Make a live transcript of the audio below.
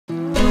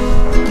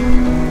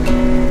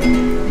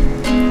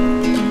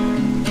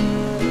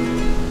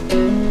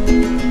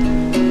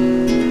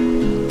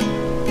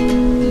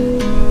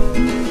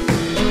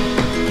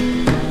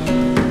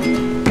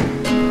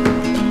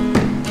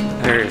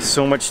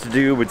so much to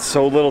do with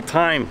so little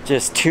time.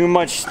 Just too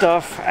much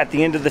stuff at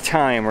the end of the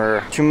time,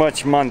 or too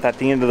much month at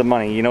the end of the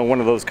money, you know, one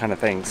of those kind of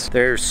things.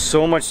 There's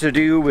so much to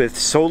do with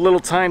so little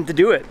time to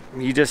do it.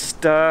 You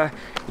just,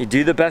 you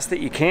do the best that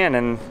you can,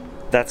 and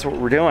that's what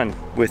we're doing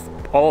with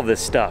all of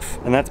this stuff.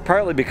 And that's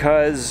partly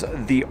because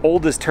the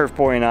oldest turf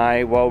boy and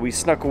I, well, we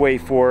snuck away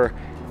for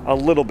a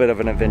little bit of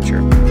an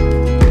adventure.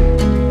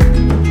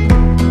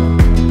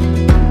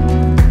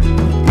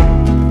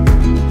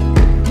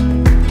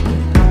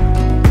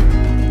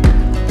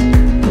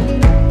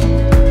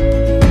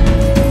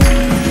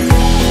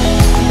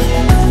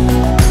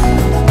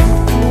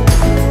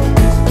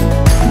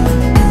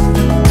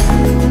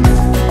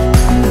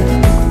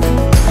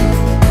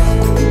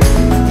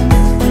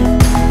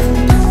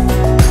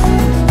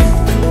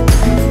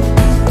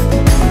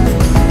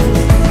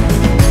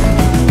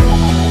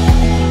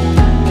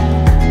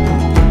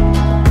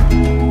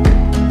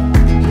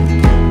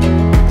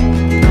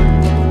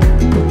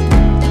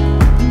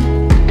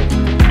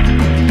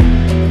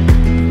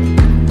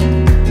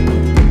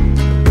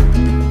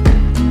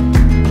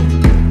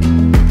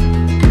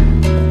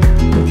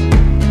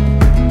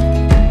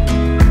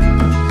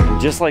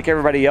 Just like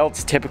everybody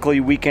else,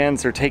 typically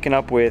weekends are taken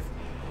up with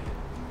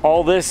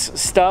all this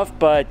stuff,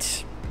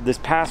 but this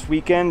past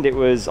weekend it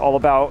was all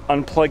about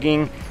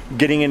unplugging,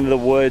 getting into the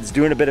woods,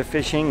 doing a bit of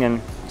fishing,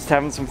 and just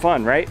having some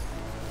fun, right?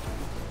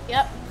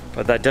 Yep.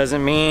 But that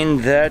doesn't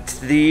mean that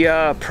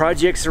the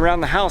projects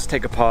around the house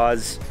take a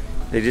pause.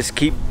 They just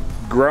keep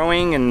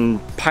growing and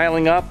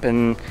piling up,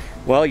 and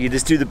well, you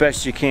just do the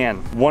best you can.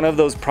 One of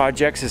those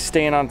projects is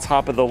staying on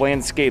top of the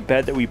landscape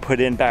bed that we put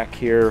in back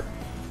here.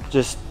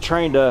 Just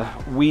trying to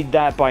weed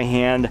that by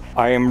hand.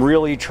 I am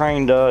really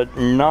trying to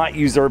not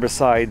use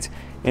herbicides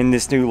in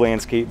this new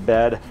landscape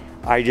bed.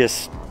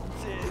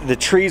 The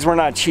trees were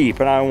not cheap,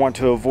 and I want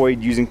to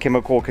avoid using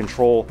chemical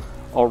control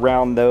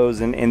around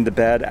those and in the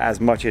bed as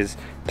much as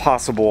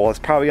possible. It's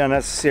probably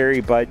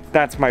unnecessary, but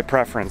that's my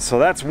preference. So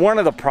that's one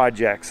of the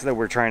projects that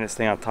we're trying to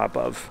stay on top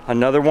of.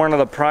 Another one of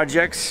the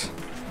projects,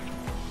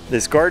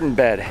 this garden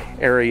bed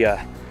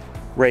area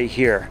right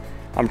here.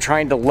 I'm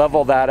trying to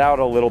level that out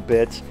a little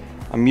bit.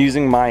 I'm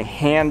using my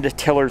hand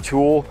tiller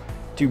tool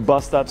to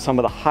bust up some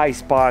of the high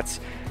spots,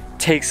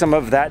 take some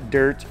of that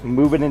dirt,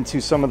 move it into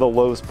some of the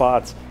low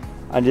spots.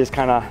 I'm just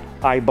kind of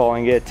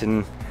eyeballing it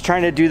and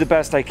trying to do the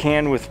best I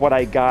can with what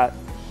I got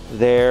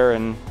there.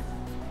 And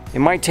it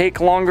might take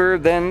longer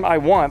than I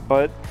want,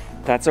 but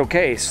that's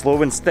okay.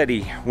 Slow and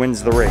steady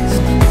wins the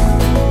race.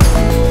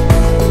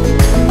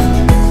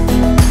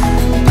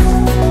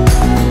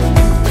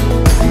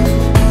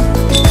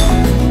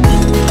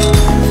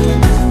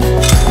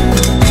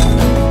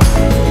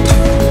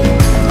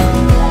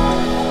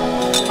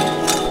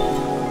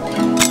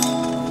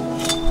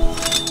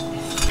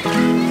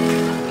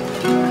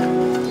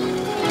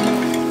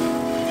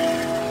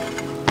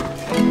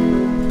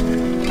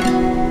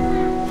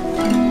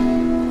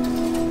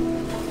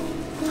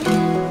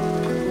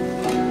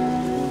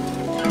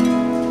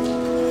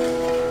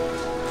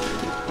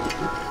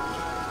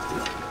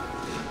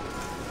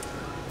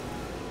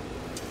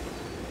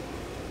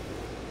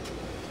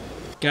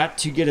 Got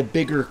to get a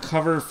bigger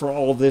cover for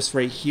all this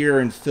right here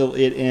and fill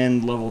it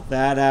in, level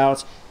that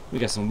out. We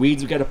got some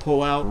weeds we got to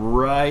pull out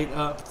right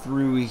up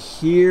through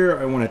here.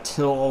 I want to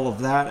till all of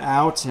that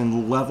out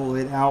and level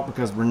it out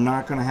because we're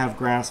not going to have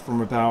grass from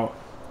about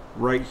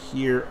right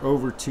here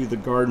over to the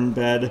garden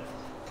bed,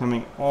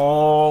 coming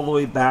all the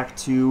way back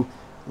to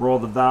where all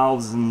the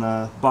valves and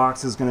the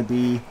box is going to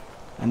be,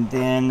 and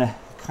then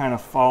kind of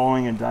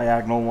following a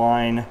diagonal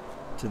line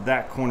to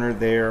that corner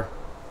there.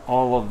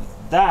 All of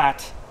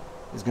that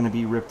is going to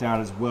be ripped out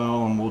as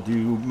well, and we'll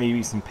do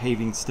maybe some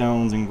paving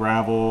stones and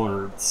gravel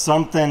or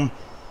something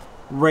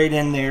right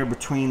in there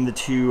between the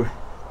two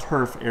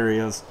turf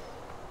areas.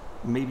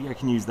 Maybe I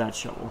can use that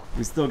shovel.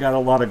 We still got a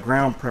lot of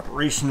ground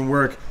preparation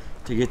work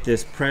to get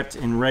this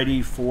prepped and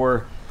ready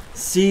for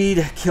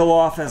seed, kill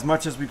off as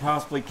much as we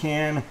possibly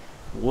can,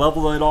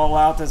 level it all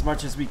out as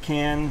much as we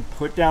can,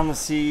 put down the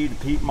seed,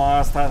 peat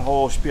moss, that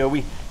whole spiel.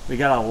 We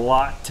got a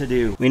lot to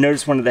do. We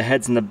noticed one of the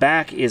heads in the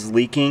back is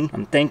leaking.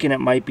 I'm thinking it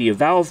might be a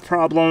valve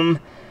problem.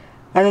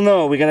 I don't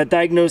know, we gotta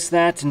diagnose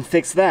that and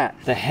fix that.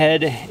 The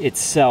head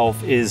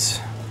itself is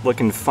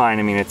looking fine.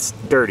 I mean, it's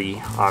dirty,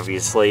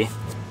 obviously,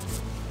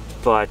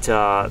 but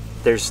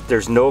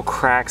there's no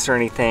cracks or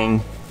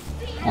anything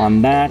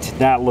on that.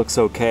 That looks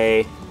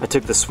okay. I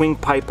took the swing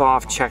pipe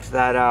off, checked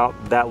that out.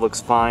 That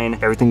looks fine.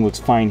 Everything looks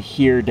fine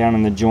here down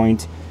in the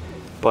joint.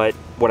 But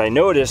what I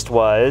noticed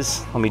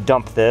was, let me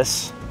dump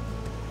this.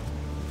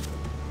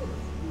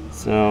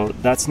 So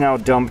that's now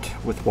dumped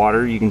with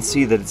water. You can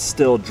see that it's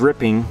still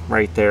dripping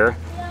right there.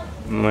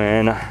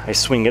 When I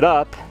swing it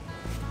up,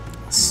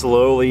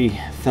 slowly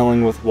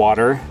filling with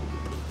water.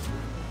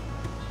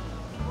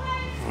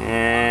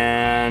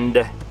 And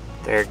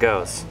there it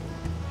goes.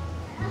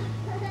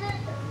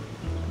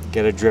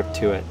 Get a drip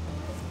to it.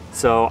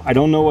 So I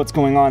don't know what's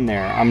going on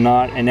there. I'm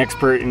not an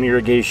expert in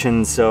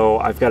irrigation, so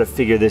I've got to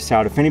figure this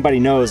out. If anybody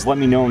knows, let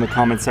me know in the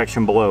comment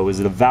section below. Is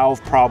it a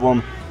valve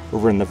problem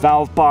over in the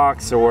valve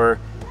box, or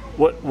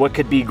what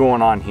could be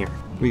going on here.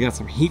 We got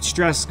some heat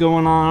stress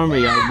going on.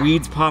 We got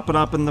weeds popping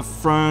up in the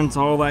front,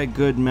 all that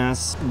good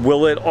mess.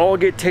 Will it all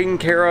get taken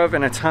care of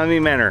in a timely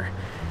manner?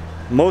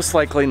 Most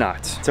likely not.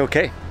 It's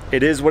okay.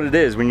 It is what it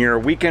is. When you're a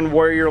weekend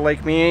warrior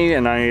like me,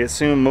 and I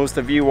assume most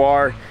of you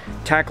are,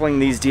 tackling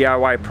these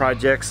DIY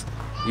projects,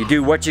 you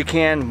do what you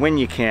can when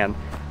you can.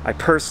 I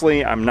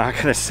personally, I'm not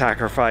gonna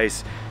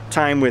sacrifice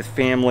time with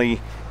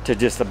family to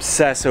just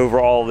obsess over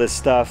all this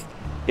stuff.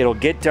 It'll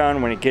get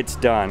done when it gets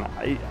done.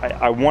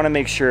 I wanna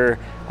make sure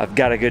I've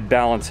got a good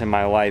balance in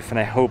my life, and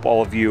I hope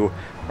all of you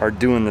are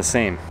doing the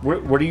same.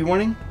 What are you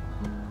wanting?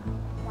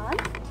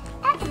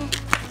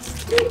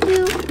 To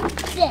do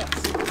this.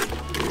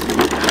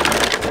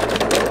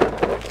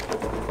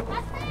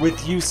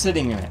 With you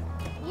sitting in it.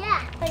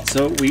 Yeah.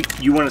 So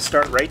you wanna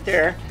start right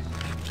there,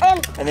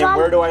 and then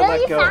where do I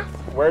let go?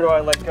 Where do I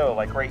let go?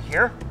 Like right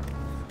here?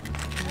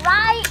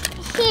 Right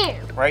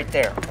here. Right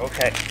there,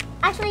 okay.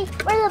 Actually,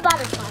 where the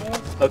butterfly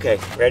is. Okay,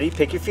 ready?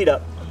 Pick your feet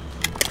up.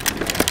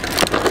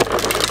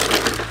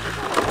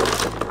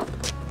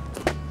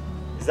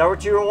 Is that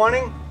what you were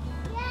wanting?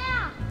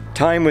 Yeah.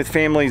 Time with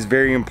family is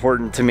very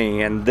important to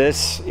me, and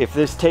if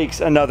this takes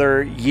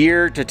another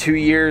year to 2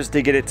 years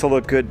to get it to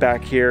look good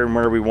back here and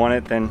where we want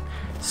it, then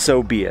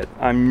so be it.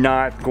 I'm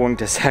not going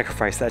to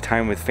sacrifice that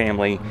time with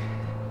family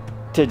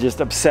to just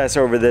obsess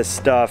over this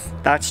stuff.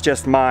 That's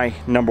just my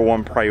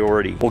 #1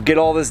 priority. We'll get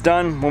all this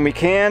done when we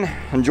can.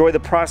 Enjoy the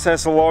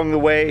process along the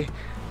way.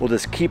 We'll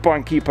just keep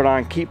on keeping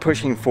on, keep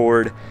pushing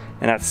forward,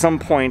 and at some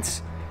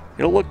points,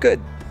 it'll look good.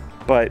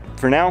 But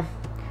for now,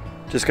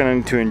 just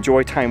going to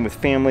enjoy time with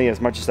family as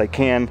much as I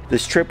can.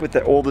 This trip with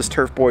the oldest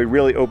turf boy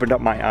really opened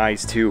up my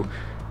eyes to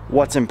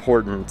what's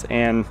important,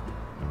 and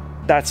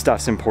that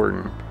stuff's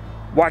important.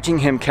 Watching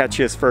him catch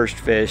his first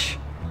fish,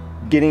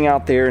 getting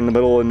out there in the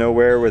middle of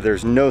nowhere where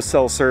there's no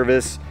cell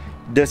service,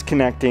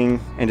 disconnecting,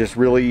 and just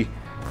really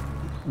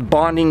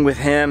bonding with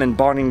him and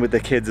bonding with the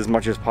kids as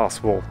much as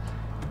possible.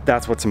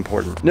 That's what's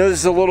important. I know this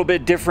is a little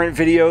bit different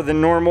video than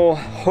normal.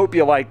 Hope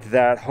you liked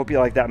that. Hope you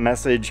liked that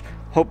message.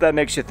 Hope that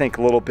makes you think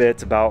a little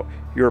bit about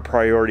your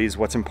priorities,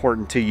 what's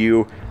important to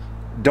you.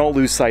 Don't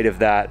lose sight of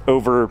that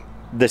over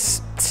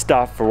this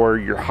stuff or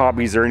your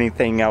hobbies or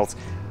anything else.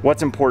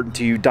 What's important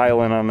to you,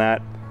 dial in on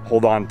that,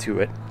 hold on to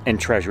it, and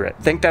treasure it.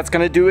 I think that's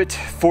gonna do it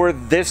for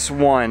this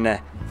one.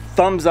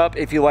 Thumbs up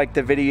if you liked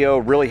the video,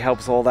 really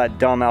helps all that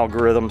dumb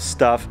algorithm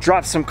stuff.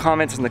 Drop some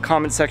comments in the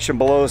comment section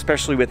below,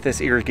 especially with this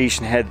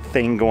irrigation head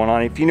thing going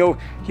on. If you know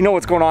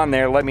what's going on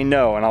there, let me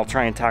know and I'll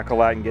try and tackle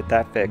that and get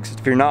that fixed.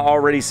 If you're not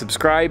already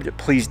subscribed,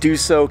 please do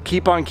so.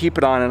 Keep on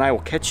keeping on, and I will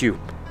catch you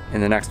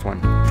in the next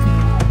one.